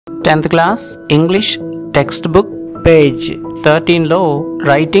10th class English text book page 13లో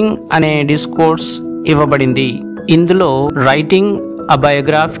writing అనే discourse ఇవ్వబడింది. ఇందులో రైటింగ్ అ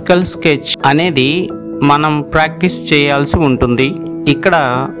బయోగ్రాఫికల్ స్కెచ్ అనేది మనం ప్రాక్టీస్ చేయాల్సి ఉంటుంది. ఇక్కడ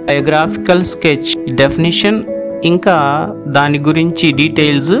బయోగ్రాఫికల్ స్కెచ్ డెఫినిషన్, ఇంకా దాని గురించి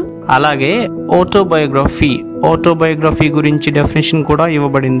డీటెయిల్స్, అలాగే ఆటోబయోగ్రఫీ గురించి డెఫినేషన్ కూడా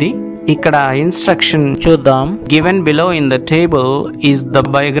ఇవ్వబడింది. ఇక్కడ ఇన్స్ట్రక్షన్ చూద్దాం. Given below in the table is the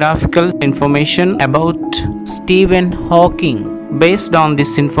biographical information about Steven Hawking. Based on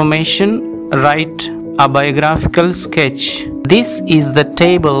this information right a biographical sketch. This is the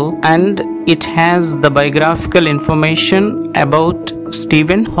table and it has the biographical information about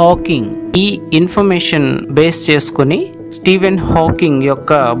Stephen Hawking. ఈ information base చేసుకుని Steven Hawking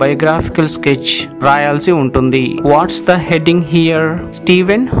యొక్క biographical sketch రాయాల్సి ఉంటుంది. What's the heading here?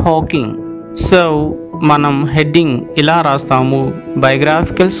 Steven Hawking. So మనం heading ఇలా రాస్తాము,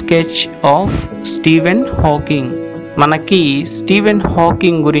 biographical sketch of Steven Hawking. మనకి Steven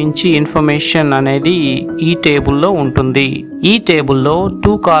Hawking గురించి ఇన్ఫర్మేషన్ అనేది ఈ టేబుల్లో ఉంటుంది. ఈ టేబుల్లో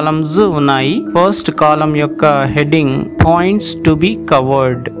 2 కాలమ్స్ ఉన్నాయి. ఫస్ట్ కాలమ్ యొక్క heading points to be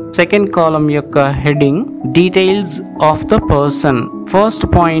covered. Second column యొక్క heading details of the person. First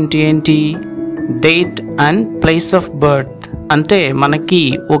point ఏంటి? Date and place of birth. అంటే మనకి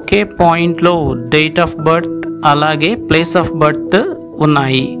ఒకే పాయింట్ లో డేట్ ఆఫ్ బర్త్ అలాగే ప్లేస్ ఆఫ్ బర్త్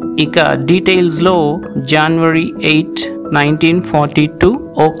ఉన్నాయి. ఇక డీటెయిల్స్ లో జనవరి 8, 1942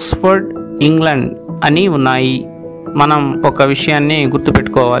 ఆక్స్ఫర్డ్ ఇంగ్లాండ్ అని ఉన్నాయి. మనం ఒక విషయాన్ని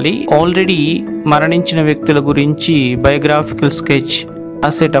గుర్తుపెట్టుకోవాలి. ఆల్రెడీ మరణించిన వ్యక్తుల గురించి బయోగ్రాఫికల్ స్కెచ్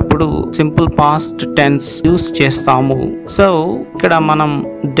రాసేటప్పుడు సింపుల్ పాస్ట్ టెన్స్ యూస్ చేస్తాము. సో ఇక్కడ మనం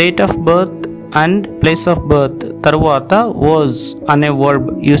date of birth and place of birth తరువాత వాజ్ అనే వర్బ్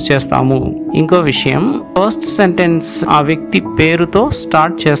యూజ్ చేస్తాము. ఇంకో విషయం, ఫస్ట్ సెంటెన్స్ ఆ వ్యక్తి పేరుతో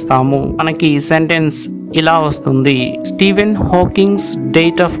స్టార్ట్ చేస్తాము. మనకి సెంటెన్స్ ఇలా వస్తుంది, Steven Hawking's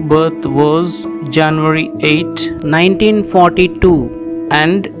date of birth was January 8, 1942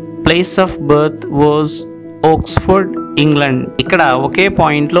 and place of birth was Oxford England. ఇక్కడ ఒకే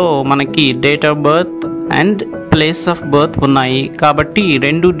పాయింట్ లో మనకి date of birth and place of birth ఉన్నాయి కాబట్టి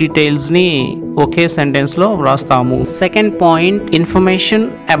రెండు డీటెయిల్స్ ని ఒకే సెంటెన్స్ లో వ్రాస్తాము. Second point, information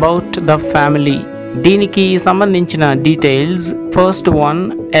about the family. దీనికి సంబంధించిన details. First one,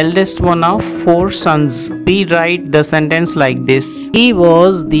 eldest one of 4 sons. We write the sentence like this. He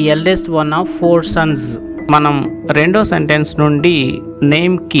was the eldest one of 4 sons. మనం రెండో సెంటెన్స్ నుండి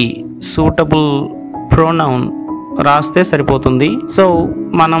నేమ్ కి సూటబుల్ ప్రొనౌన్ రాస్తే సరిపోతుంది. సో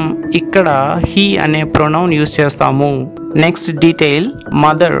మనం ఇక్కడ హీ అనే ప్రొనౌన్ యూజ్ చేస్తాము. Next detail,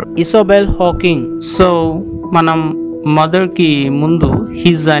 mother Isobel Hawking. So మనం మదర్ కి ముందు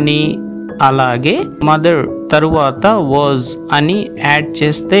హిజ్ అని, అలాగే మదర్ తరువాత వాజ్ అని యాడ్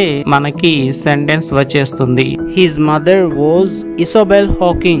చేస్తే మనకి సెంటెన్స్ వచ్చేస్తుంది. His mother was Isobel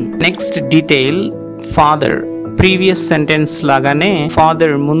Hawking. Next detail, father. Previous sentence లాగానే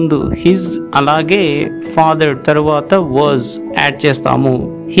ఫాదర్ ముందు హిజ్, అలాగే ఫాదర్ తరువాత వాజ్ యాడ్ చేస్తాము.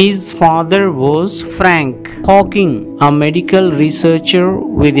 His father was Frank Hawking, a medical researcher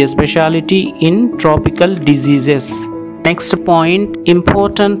with a specialty in tropical diseases. Next point,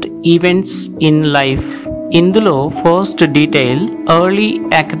 important events in life. ఇందులో first detail, early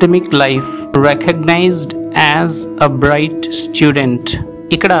academic life, recognised as a bright student.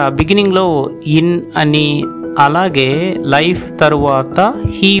 ఇక్కడ beginning లో in అని, అలాగే life తరువాత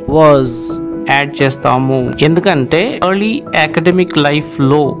he was add చేస్తాము. ఎందుకంటే early academic life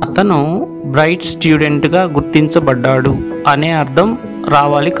లో అతను బ్రైట్ స్టూడెంట్ గా గుర్తించబడ్డాడు అనే అర్థం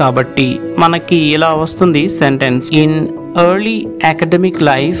రావాలి కాబట్టి మనకి ఇలా వస్తుంది sentence, in early academic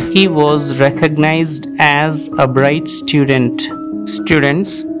life he was recognised as a bright student.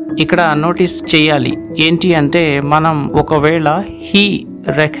 Students ఇక్కడ నోటీస్ చేయాలి ఏంటి అంటే, మనం ఒకవేళ హీ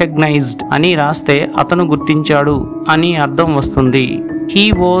రికగ్నైజ్డ్ అని రాస్తే అతను గుర్తించాడు అని అర్థం వస్తుంది. హీ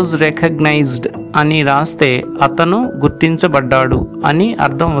వాజ్ రికగ్నైజ్డ్ అని రాస్తే అతను గుర్తించబడ్డాడు అని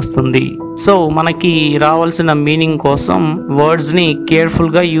అర్థం వస్తుంది. సో మనకి రావాల్సిన మీనింగ్ కోసం వర్డ్స్ ని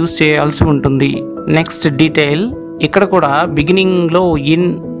కేర్ఫుల్ గా యూజ్ చేయాల్సి ఉంటుంది. నెక్స్ట్ డీటెయిల్, ఇక్కడ కూడా బిగినింగ్ లో ఇన్,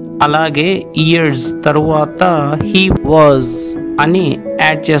 అలాగే ఇయర్స్ తరువాత హీ వాజ్ అని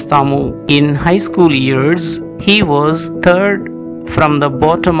యాడ్ చేస్తాము. In high school years he was third from the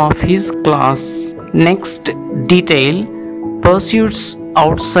bottom of his class. Next detail, pursuits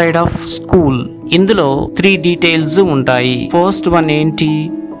outside of school. ఇందులో 3 డీటెయిల్స్ ఉంటాయి. ఫస్ట్ వన్ ఏంటి?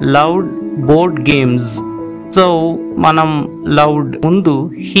 Loved board games. సో మనం loved ముందు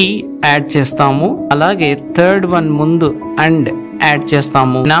he add చేస్తాము, అలాగే third one ముందు and add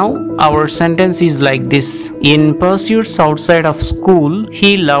చేస్తాము. Now our sentence is like this. In pursuits outside of school,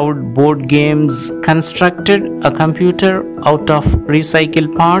 he loved board games, constructed a computer out of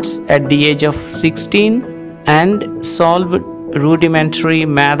recycled parts at the age of 16, and solved rudimentary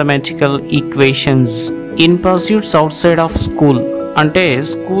mathematical equations. In pursuits outside of school అంటే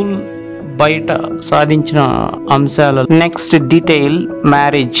school బయట సాధించిన అంశాలు. Next detail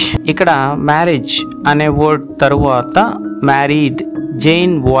marriage. ఇక్కడ marriage అనే word తరువాత married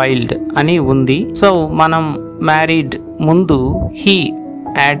Jain wild అని ఉంది. So మనం మ్యారీడ్ ముందు హీ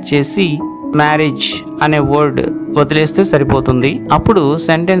యాడ్ చేసి మ్యారేజ్ అనే వర్డ్ వదిలేస్తే సరిపోతుంది. అప్పుడు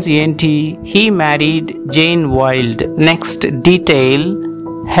సెంటెన్స్ ఏంటి? He married Jain wild. Next detail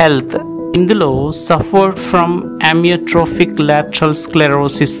health. ఇందులో సఫర్డ్ ఫ్రమ్ అమియోట్రోఫిక్ లాటరల్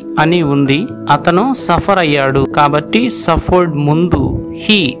స్క్లెరోసిస్ అని ఉంది. అతను సఫర్ అయ్యాడు కాబట్టి సఫర్డ్ ముందు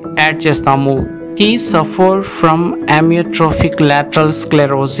హీ యాడ్ చేస్తాము. He suffered from అమియోట్రోఫిక్ lateral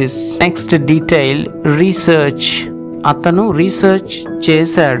sclerosis. Next detail research. అతను రీసెర్చ్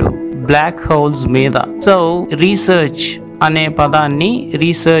చేశాడు బ్లాక్ హోల్స్ మీద. సో రీసెర్చ్ అనే పదాన్ని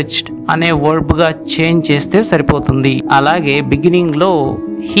రీసెర్చ్డ్ అనే వర్బ్ గా చేంజ్ చేస్తే సరిపోతుంది. అలాగే బిగినింగ్ లో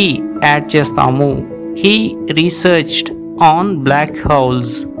హీ యాడ్ చేస్తాము. He researched on black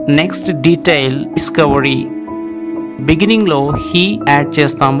holes. Next detail discovery. Beginning లో హీ యాడ్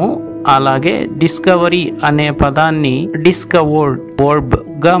చేస్తాము. అలాగే డిస్కవరీ అనే పదాన్ని డిస్కవర్డ్ వర్బ్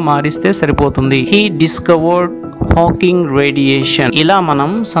గా మారిస్తే సరిపోతుంది. He discovered Hawking radiation. ఇలా మనం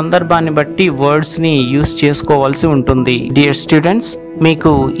సందర్భాన్ని బట్టి వర్డ్స్ ని యూస్ చేసుకోవాల్సి ఉంటుంది. డియర్ స్టూడెంట్స్,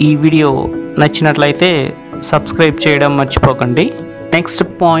 మీకు ఈ వీడియో నచ్చినట్లయితే సబ్స్క్రైబ్ చేయడం మర్చిపోకండి. Next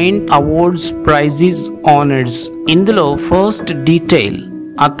point awards, prices, honours. ఇందులో ఫస్ట్ డీటెయిల్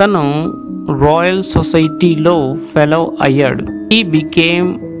అతను రాయల్ సొసైటీలో ఫెలో అయ్యాడు. He became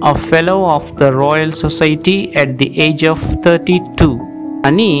a fellow of the Royal Society at the age of 32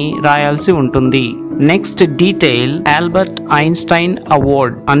 అని రాయాల్సి ఉంటుంది. Next detail Albert Einstein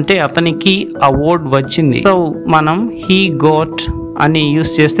award అంటే అతనికి అవార్డ్ వచ్చింది. సో మనం హీ గోట్ అని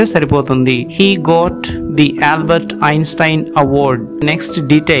యూస్ చేస్తే సరిపోతుంది. He goat the Albert Einstein award. Next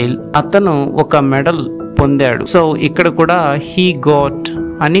detail అతను ఒక మెడల్ పొందాడు. సో ఇక్కడ కూడా హీ గోట్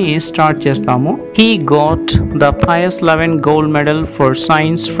అని స్టార్ట్ చేస్తాము. He got the Pius XI gold medal for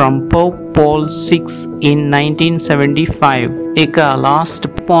science from Pope Paul VI in 1975. ఇక last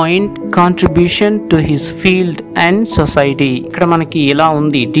point contribution to his field and society. ఇక్కడ మనకి ఇలా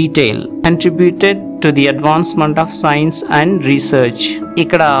ఉంది detail contributed to the advancement of science and research.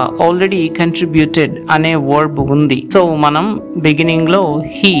 ఇక్కడ already contributed అనే verb ఉంది. So మనం beginning లో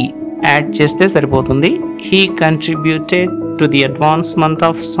హీ యాడ్ చేస్తే సరిపోతుంది. He contributed to the advancement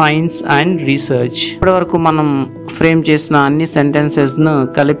of science and research. ఇప్పటి వరకు మనం ఫ్రేమ్ చేసిన అన్ని సెంటెన్సెస్ ను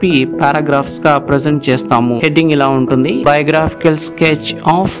కలిపి పారాగ్రాఫ్స్ గా ప్రెజెంట్ చేస్తాము. హెడ్డింగ్ ఇలా ఉంటుంది: biographical sketch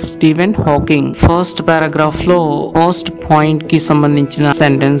of Steven Hawking. First paragraph లో ఫస్ట్ పాయింట్ కి సంబంధించిన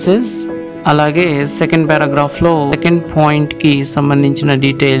సెంటెన్సెస్, అలాగే సెకండ్ పారాగ్రాఫ్ లో సెకండ్ పాయింట్ కి సంబంధించిన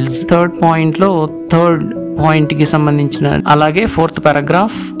డీటెయిల్స్, థర్డ్ పాయింట్ లో థర్డ్ పాయింట్ కి సంబంధించిన, అలాగే ఫోర్త్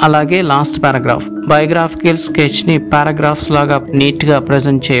పారాగ్రాఫ్, అలాగే లాస్ట్ పారాగ్రాఫ్. బయోగ్రాఫికల్ స్కెచ్ ని పారాగ్రాఫ్స్ లాగా నీట్ గా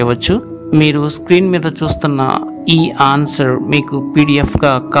ప్రెజెంట్ చేయవచ్చు. మీరు స్క్రీన్ మీద చూస్తున్న ఈ ఆన్సర్ మీకు PDF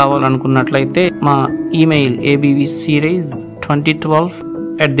గా కావాలనుకున్నట్లయితే మా ఈమెయిల్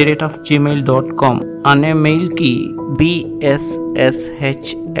abvseries2012@gmail.com అనే మెయిల్ కి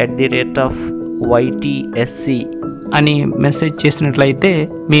bssh@ytsc అని మెసేజ్ చేసినట్లయితే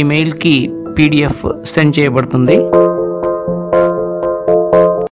మీ మెయిల్ కి PDF సెండ్ చేయబడుతుంది.